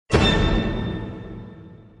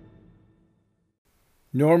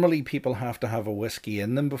Normally, people have to have a whiskey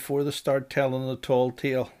in them before they start telling a tall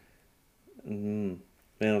tale. Mm.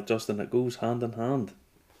 Well, Justin, it goes hand in hand.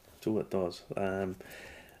 So it does.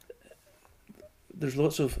 There's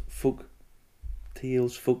lots of folk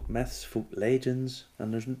tales, folk myths, folk legends,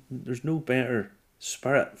 and there's no better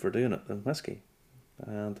spirit for doing it than whiskey.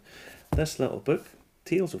 And this little book,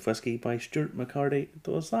 Tales of Whiskey by Stuart McCarty,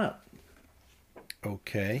 does that.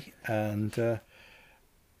 Okay, and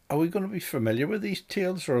are we going to be familiar with these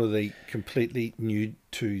tales, or are they completely new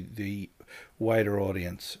to the wider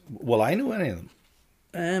audience? Will I know any of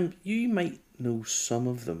them? You might know some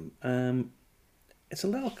of them. It's a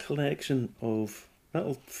little collection of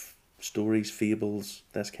little stories, fables,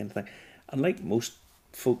 this kind of thing. And like most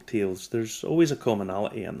folk tales, there's always a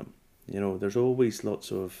commonality in them. You know, there's always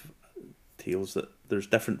lots of tales that there's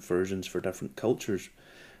different versions for different cultures.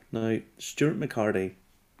 Now, Stuart McCarty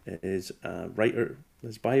is a writer.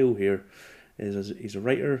 His bio here is he's a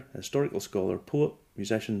writer, historical scholar, poet,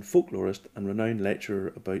 musician, folklorist, and renowned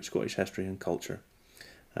lecturer about Scottish history and culture.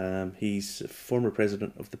 He's former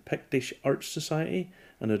president of the Pictish Arts Society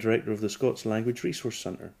and a director of the Scots Language Resource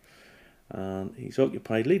Centre. And he's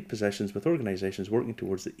occupied lead positions with organisations working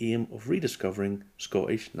towards the aim of rediscovering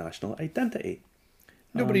Scottish national identity.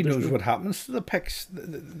 Nobody There's knows no what happens to the Picts.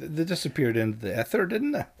 They disappeared into the ether,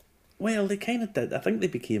 didn't they? Well, they kind of did. I think they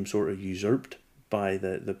became sort of usurped by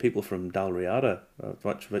the people from Dalriada,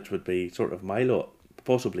 which would be sort of my lot,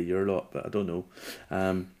 possibly your lot, but I don't know.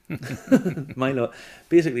 Um, my lot,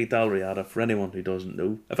 basically Dalriada. For anyone who doesn't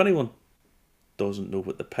know, if anyone doesn't know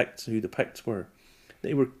what the Picts, who the Picts were,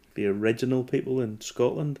 they were the original people in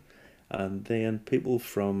Scotland, and then people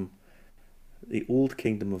from the old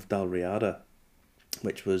kingdom of Dalriada,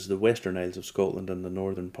 which was the Western Isles of Scotland and the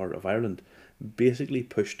northern part of Ireland, basically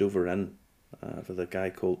pushed over in with a guy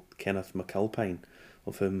called Kenneth MacAlpine,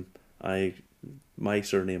 of whom my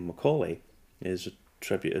surname Macaulay is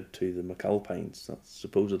attributed to the MacAlpines. That's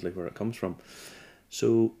supposedly where it comes from.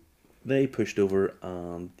 So they pushed over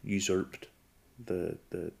and usurped the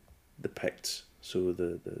Picts. So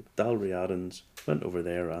the Dalriadans went over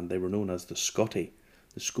there and they were known as the Scotty,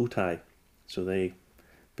 the Scotai. So they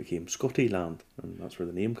became Scotty land, and that's where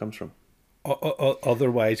the name comes from.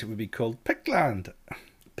 Otherwise, it would be called Pictland.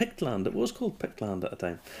 Pictland, it was called Pictland at a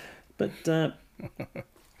time. But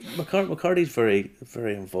McCarty's very,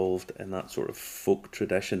 very involved in that sort of folk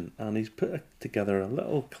tradition, and he's put together a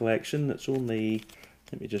little collection that's only,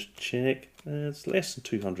 let me just check, it's less than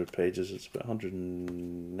 200 pages, it's about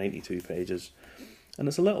 192 pages, and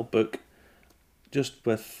it's a little book just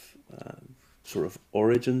with sort of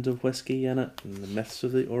origins of whiskey in it, and the myths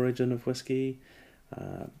of the origin of whiskey.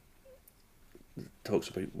 Uh, Talks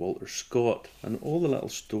about Walter Scott, and all the little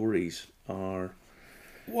stories are,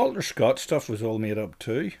 Walter Scott stuff was all made up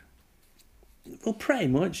too. well, pretty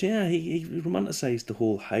much, yeah. He romanticised the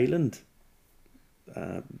whole Highland.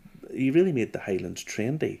 Uh, he really made the Highlands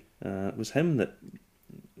trendy. It was him that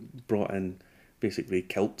brought in basically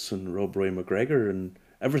kilts and Rob Roy McGregor and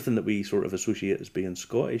everything that we sort of associate as being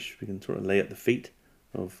Scottish. We can sort of lay at the feet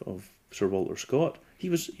of Sir Walter Scott.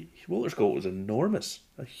 Walter Scott was enormous,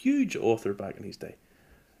 a huge author back in his day.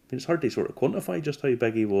 I mean, it's hard to sort of quantify just how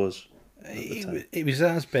big he was at the time. He was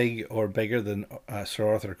as big or bigger than Sir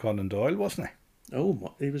Arthur Conan Doyle, wasn't he?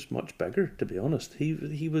 Oh, he was much bigger, to be honest. He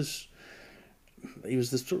was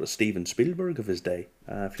the sort of Steven Spielberg of his day,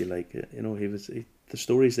 if you like. You know, the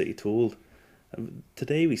stories that he told.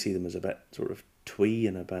 Today we see them as a bit sort of twee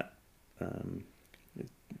and a bit um,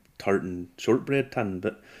 tart and shortbread tin,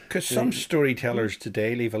 but Because some storytellers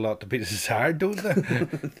today leave a lot to be desired, don't they?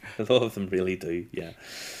 a lot of them really do. Yeah,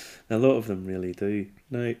 a lot of them really do.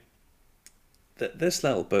 Now, this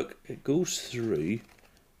little book, it goes through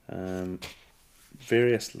um,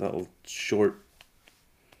 various little short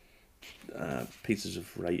pieces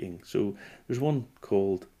of writing. So there's one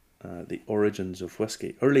called "The Origins of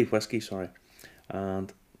Whiskey," early whiskey, sorry,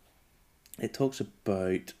 and it talks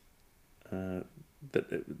about the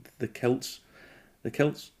the Celts. The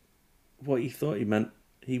Celts, what he thought he meant,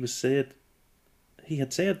 he had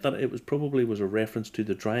said that it was a reference to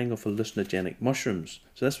the drying of hallucinogenic mushrooms.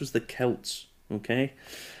 So this was the Celts, okay.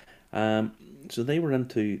 So they were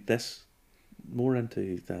into this, more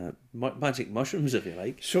into the magic mushrooms, if you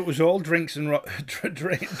like. So it was all drinks and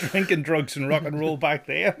drinking drugs and rock and roll back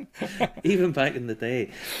then. Even back in the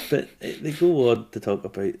day. But they go on to talk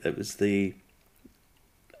about it was the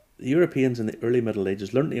Europeans in the early Middle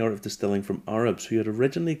Ages learnt the art of distilling from Arabs who had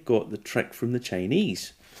originally got the trick from the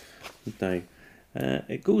Chinese. Now,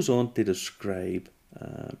 it goes on to describe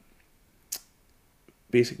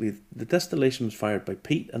basically the distillation was fired by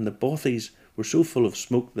peat and the bothies were so full of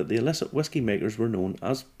smoke that the illicit whiskey makers were known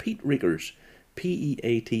as peat reekers.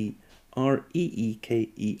 Peatreekers.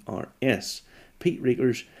 Peat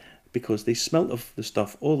reekers because they smelt of the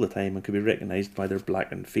stuff all the time and could be recognised by their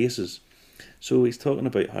blackened faces. So he's talking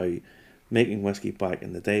about how making whiskey back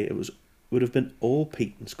in the day, would have been all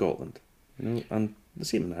peat in Scotland, and the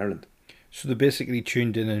same in Ireland. So they basically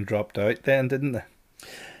tuned in and dropped out then, didn't they?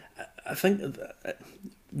 I think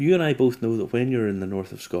you and I both know that when you're in the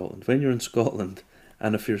north of Scotland, when you're in Scotland,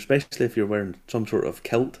 and especially if you're wearing some sort of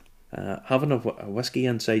kilt, having a whiskey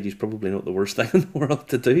inside you is probably not the worst thing in the world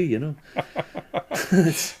to do,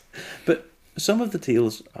 But some of the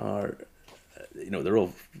tales are, they're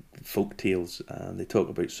all folk tales, and they talk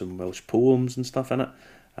about some Welsh poems and stuff in it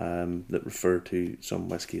that refer to some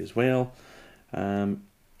whiskey as well.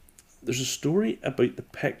 There's a story about the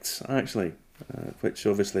Picts, actually, which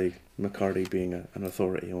obviously McCarty being an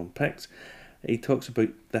authority on Picts, he talks about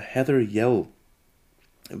the Heather Yill.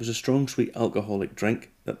 It was a strong, sweet alcoholic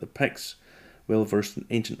drink that the Picts, well versed in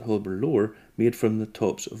ancient Hulber lore, made from the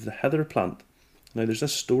tops of the heather plant. Now, there's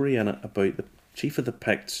this story in it about the chief of the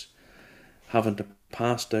Picts having to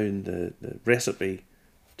pass down the recipe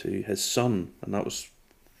to his son, and that was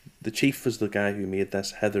the chief was the guy who made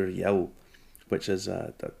this Heather Yill, which is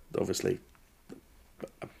obviously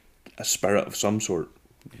a spirit of some sort,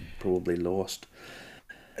 probably lost.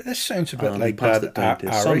 This sounds a bit like that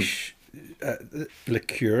Irish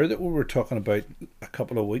liqueur that we were talking about a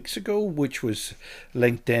couple of weeks ago, which was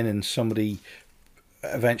linked in and somebody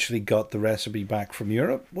eventually got the recipe back from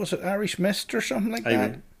Europe. Was it Irish Mist or something like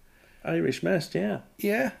that? Irish Mist, yeah.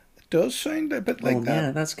 Yeah, it does sound a bit like that.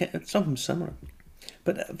 Yeah, that's something similar.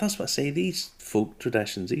 But that's what I say, these folk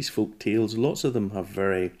traditions, these folk tales, lots of them have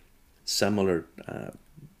very similar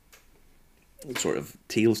sort of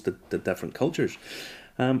tales to different cultures.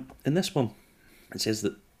 In this one, it says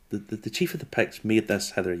that the chief of the Picts made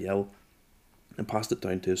this Heather Yill and passed it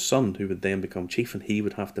down to his son, who would then become chief, and he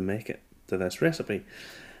would have to make it to this recipe.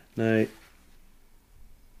 Now,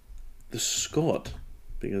 the Scot,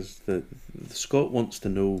 because the Scot wants to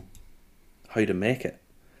know how to make it,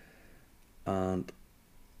 and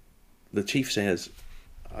the chief says,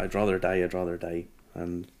 I'd rather die,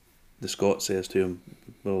 and the Scot says to him,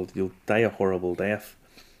 well, you'll die a horrible death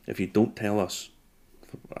if you don't tell us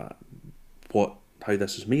how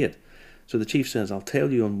this is made. So the chief says, I'll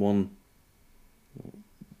tell you on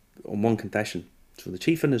one condition. So the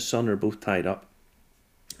chief and his son are both tied up,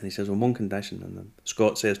 and he says, on one condition, and the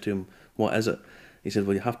Scot says to him, what is it? He says,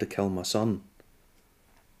 well, you have to kill my son.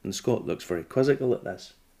 And the Scot looks very quizzical at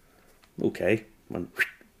this. Okay, and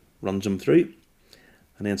runs him through,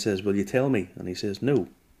 and then says, will you tell me? And he says, no.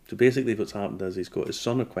 So basically what's happened is he's got his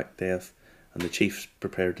son a quick death, and the chief's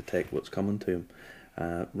prepared to take what's coming to him,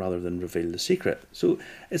 rather than reveal the secret. So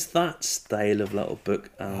it's that style of little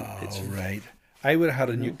book. It's right. I would have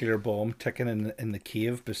had a nuclear bomb ticking in the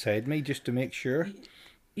cave beside me just to make sure.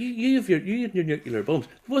 You had your nuclear bombs.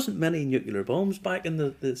 There wasn't many nuclear bombs back in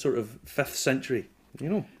the sort of 5th century,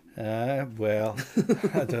 Well,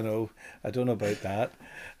 I don't know. I don't know about that.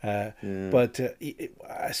 But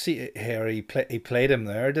I see Harry. He played him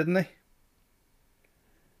there, didn't he?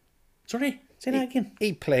 Sorry, say that again.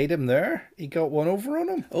 He played him there. He got one over on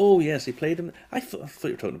him. Oh yes, he played him. I thought you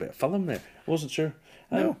were talking about a film there. I wasn't sure.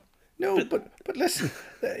 No, but listen,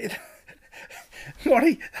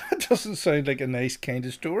 Marty, that doesn't sound like a nice kind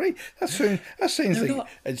of story. That sounds like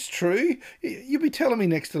it's true. You'll be telling me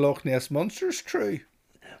next to Loch Ness Monster's true.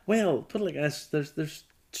 Well, put it like this: there's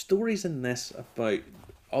stories in this about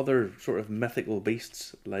other sort of mythical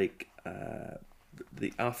beasts, like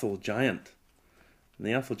the Athol Giant. And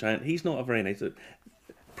the Athol Giant, he's not a very nice.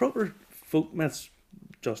 Proper folk myths,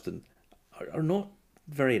 Justin, are not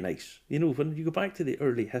very nice. When you go back to the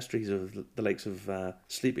early histories of the likes of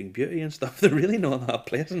Sleeping Beauty and stuff, they're really not that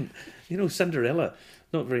pleasant. Cinderella,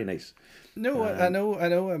 not very nice. No, I know.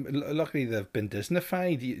 Luckily, they've been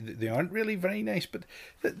Disneyfied. They aren't really very nice, but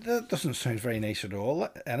that doesn't sound very nice at all.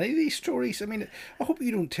 Any of these stories. I mean, I hope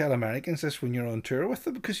you don't tell Americans this when you're on tour with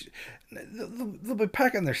them, because they'll be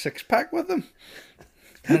packing their 6-pack with them.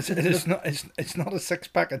 And it's not a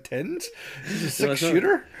 6-pack of tins. It's a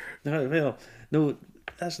 6-shooter. No,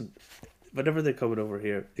 listen. Whenever they're coming over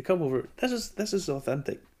here, they come over. This is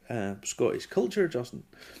authentic Scottish culture, Justin.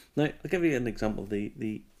 Now, I'll give you an example.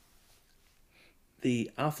 The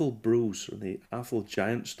Athol Bros, or the Athol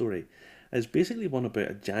Giant story, is basically one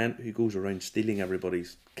about a giant who goes around stealing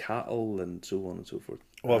everybody's cattle and so on and so forth.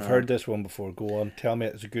 Well, I've heard this one before. Go on, tell me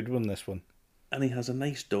it's a good one, this one. And he has a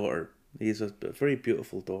nice daughter. He has a very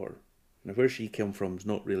beautiful daughter. Now, where she came from is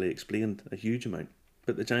not really explained a huge amount.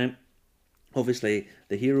 But the giant Obviously,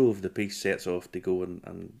 the hero of the piece sets off to go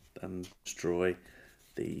and destroy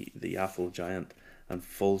the Athel giant and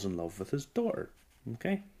falls in love with his daughter.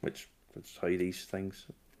 Okay, which is how these things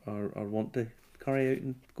are wont to carry out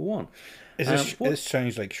and go on. Is this? What This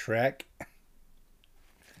sounds like Shrek.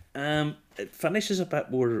 It finishes a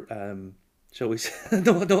bit more, shall we say,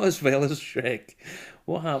 not as well as Shrek.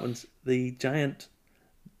 What happens? The giant,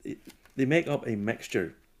 they make up a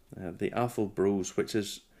mixture, the Athel Bros, which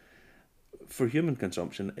is for human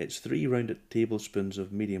consumption. It's 3 rounded tablespoons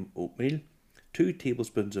of medium oatmeal, 2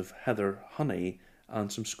 tablespoons of heather honey,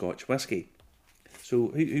 and some Scotch whisky. So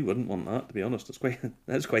who wouldn't want that? To be honest, it's quite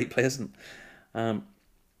that's quite pleasant.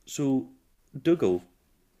 So Dougal,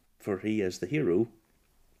 for he is the hero,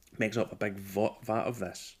 makes up a big vat of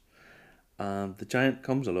this, and the giant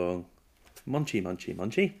comes along, munchy, munchy,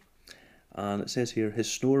 munchy, and it says here,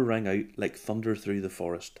 his snore rang out like thunder through the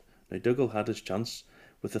forest. Now Dougal had his chance.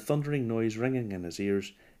 With the thundering noise ringing in his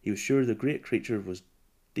ears, he was sure the great creature was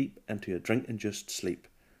deep into a drink-induced sleep.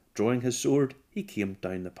 Drawing his sword, he came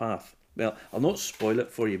down the path. Well, I'll not spoil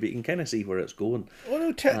it for you, but you can kind of see where it's going. Oh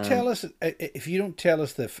no! Tell us if you don't tell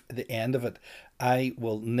us the end of it, I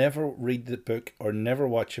will never read the book or never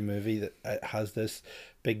watch a movie that has this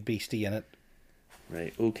big beastie in it.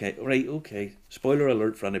 Right, okay. Spoiler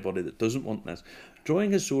alert for anybody that doesn't want this.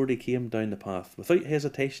 Drawing his sword, he came down the path. Without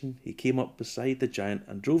hesitation, he came up beside the giant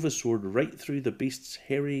and drove his sword right through the beast's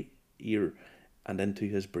hairy ear and into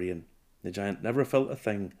his brain. The giant never felt a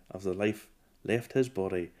thing as the life left his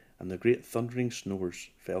body, and the great thundering snores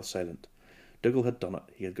fell silent. Dougal had done it.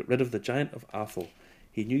 He had got rid of the giant of Athel.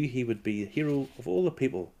 He knew he would be the hero of all the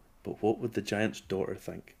people, but what would the giant's daughter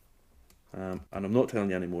think? And I'm not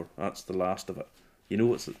telling you anymore. That's the last of it. You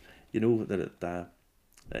know that it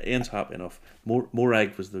ends happy enough.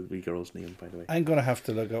 Morag was the wee girl's name, by the way. I'm gonna have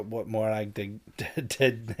to look up what Morag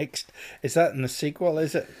did next. Is that in the sequel?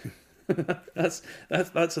 Is it?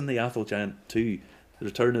 that's in the Athel Giant 2, the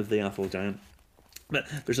Return of the Athel Giant. But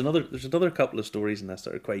there's another couple of stories in this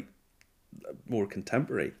that are quite more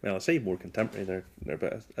contemporary. Well, I say more contemporary. They're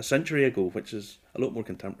about a century ago, which is a lot more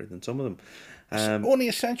contemporary than some of them. Only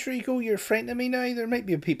a century ago. You're frightening me now. There might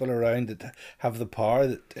be people around that have the power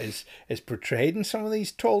that is portrayed in some of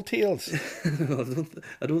these tall tales.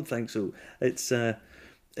 I don't think so. It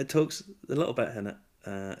talks a little bit in it.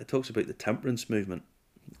 It talks about the temperance movement.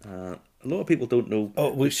 A lot of people don't know.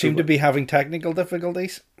 Oh, we seem to be having technical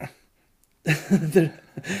difficulties. A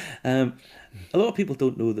lot of people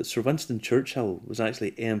don't know that Sir Winston Churchill was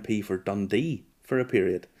actually MP for Dundee for a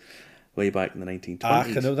period way back in the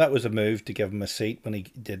 1920s. I know that was a move to give him a seat when he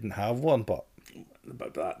didn't have one, but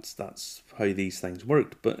that's how these things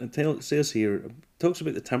worked. But it says here, it talks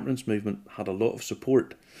about the temperance movement had a lot of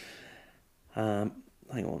support. Hang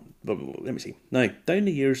on, let me see. Now, down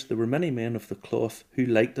the years, there were many men of the cloth who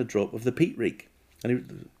liked a drop of the peat reek.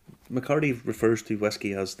 And McCarty refers to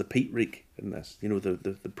whiskey as the peat reek in this,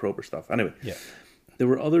 the proper stuff. Anyway, yeah. There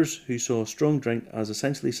were others who saw strong drink as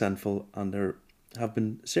essentially sinful, and there have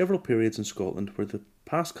been several periods in Scotland where the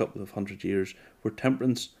past couple of 100 years where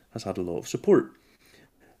temperance has had a lot of support.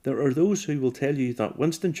 There are those who will tell you that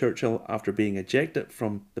Winston Churchill, after being ejected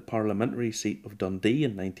from the parliamentary seat of Dundee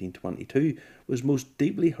in 1922, was most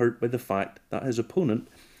deeply hurt by the fact that his opponent,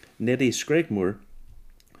 Neddy Scragmore,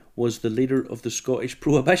 was the leader of the Scottish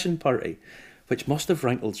Prohibition Party, which must have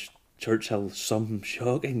rankled Churchill some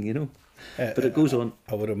shocking, But it goes on.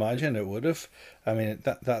 I would imagine it would have. I mean,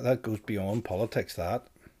 that goes beyond politics. That.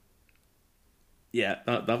 Yeah,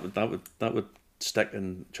 that would stick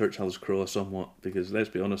in Churchill's craw somewhat, because let's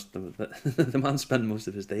be honest, the man spent most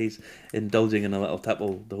of his days indulging in a little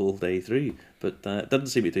tipple the whole day through, but it didn't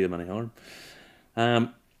seem to do him any harm.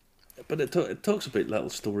 But it talks about little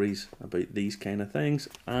stories about these kind of things.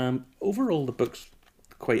 Overall, the book's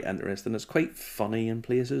quite interesting. It's quite funny in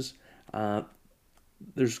places.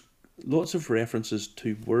 There's lots of references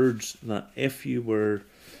to words that if you're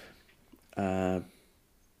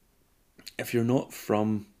not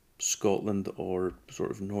from Scotland or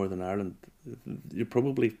sort of Northern Ireland, you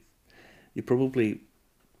probably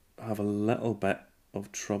have a little bit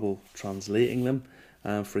of trouble translating them.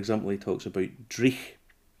 For example, he talks about dreich,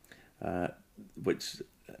 which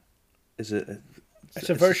is it's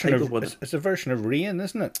a version of rain,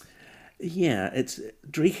 isn't it? Yeah, it's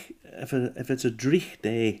dreich. If it's a dreich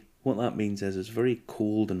day, what that means is it's very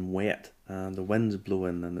cold and wet, and the wind's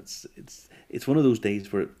blowing, and it's one of those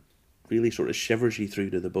days where it really sort of shivers you through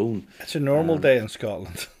to the bone. It's a normal day in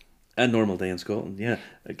Scotland. A normal day in Scotland, yeah.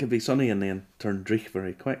 It can be sunny and then turn dreich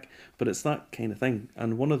very quick, but it's that kind of thing.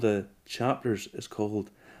 And one of the chapters is called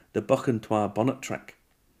The Buchan Twa Bonnet Trick,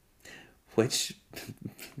 which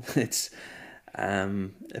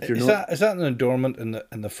If you're Is that an adornment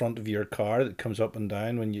in the front of your car that comes up and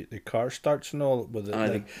down when the car starts and all, with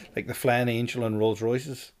it, like the flying angel and Rolls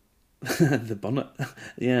Royces? the bonnet,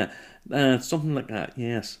 yeah, something like that.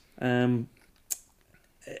 Yes,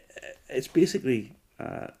 it's basically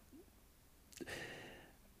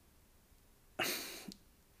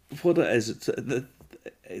what it is.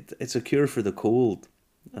 It's a cure for the cold.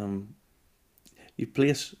 You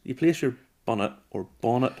place your bonnet or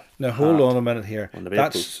bonnet. Now hold on a minute here. On the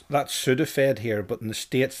bedpost. That's Sudafed here, but in the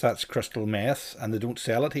States that's crystal meth, and they don't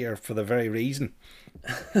sell it here for the very reason.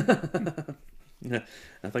 Yeah,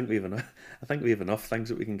 I think we have enough things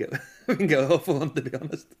that we can get off on, to be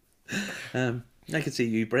honest. I can see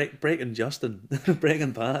you breaking Justin,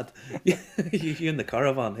 Breaking Bad. You in the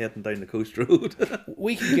caravan heading down the coast road.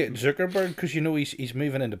 We can get Zuckerberg, because he's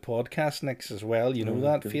moving into podcast next as well. You know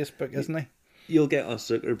that, okay. Facebook, isn't he? You'll get us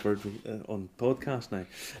Zuckerberg on podcast now.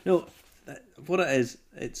 No, what it is,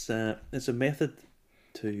 it's a method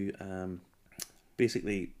to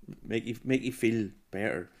basically make you feel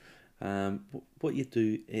better. What you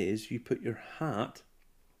do is you put your hat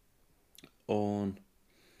on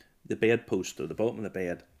the bedpost or the bottom of the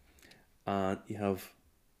bed, and you have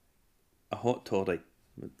a hot toddy.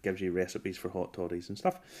 It gives you recipes for hot toddies and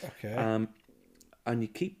stuff. Okay. And you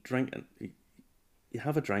keep drinking. You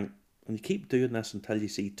have a drink, and you keep doing this until you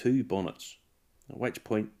see 2 bonnets. At which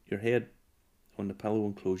point, your head on the pillow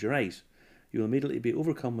and close your eyes. You will immediately be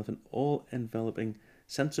overcome with an all-enveloping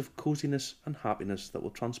sense of coziness and happiness that will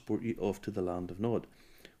transport you off to the land of Nod.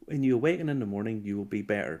 When you awaken in the morning, you will be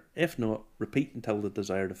better. If not, repeat until the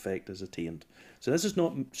desired effect is attained. So this is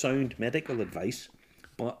not sound medical advice,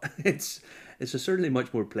 but it's certainly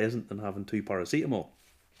much more pleasant than having 2 paracetamol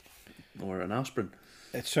or an aspirin.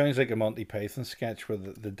 It sounds like a Monty Python sketch where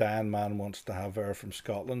the dying man wants to have air from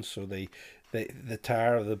Scotland, so the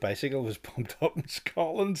tire of the bicycle was pumped up in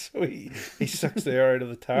Scotland, so he sucks the air out of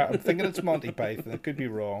the tire. I'm thinking it's Monty Python. It could be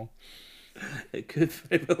wrong. It could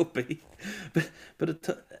very well be, but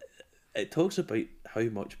it talks about how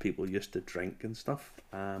much people used to drink and stuff.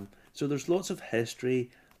 So there's lots of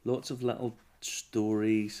history, lots of little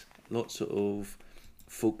stories, lots of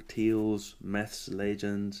folk tales, myths,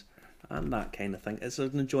 legends, and that kind of thing. It's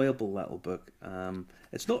an enjoyable little book.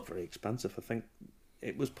 It's not very expensive. I think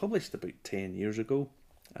it was published about 10 years ago,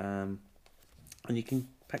 and you can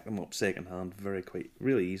pick them up second hand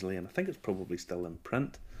really easily, and I think it's probably still in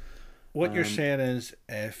print. What you're saying is,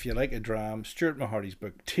 if you like a dram, Stuart Mahardy's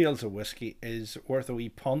book Tales of Whiskey is worth a wee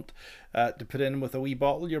punt to put in with a wee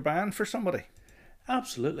bottle you're buying for somebody.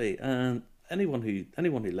 Absolutely, and anyone who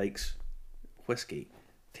likes whiskey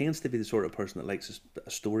tends to be the sort of person that likes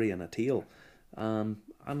a story and a tale,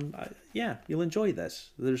 yeah, you'll enjoy this.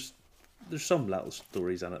 There's some little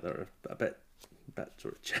stories in it that are a bit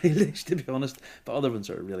sort of childish, to be honest, but other ones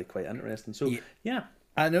are really quite interesting. So yeah.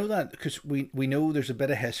 I know that because we know there's a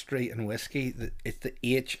bit of history in whiskey. It's the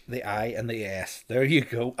H, the I, and the S. There you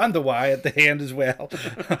go. And the Y at the end as well.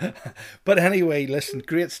 But anyway, listen,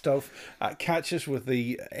 great stuff. Catch us with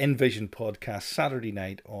the Envision podcast Saturday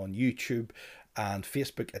night on YouTube and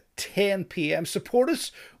Facebook at 10 p.m. Support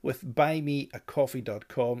us with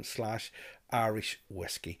buymeacoffee.com/Irish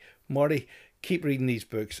whiskey. Marty, keep reading these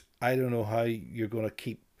books. I don't know how you're going to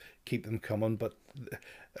keep them coming, but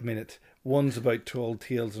I mean, one's about tall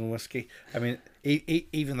tales and whiskey. I mean,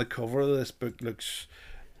 even the cover of this book looks.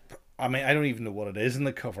 I mean, I don't even know what it is in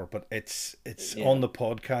the cover, but it's on the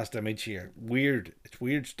podcast image here. Weird. It's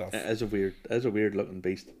weird stuff. It is a weird looking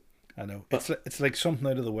beast. I know. But it's like something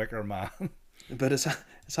out of The Wicker Man. But it's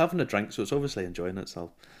having a drink, so it's obviously enjoying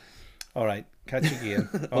itself. All right. Catch you again.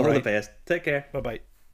 All right. The best. Take care. Bye bye.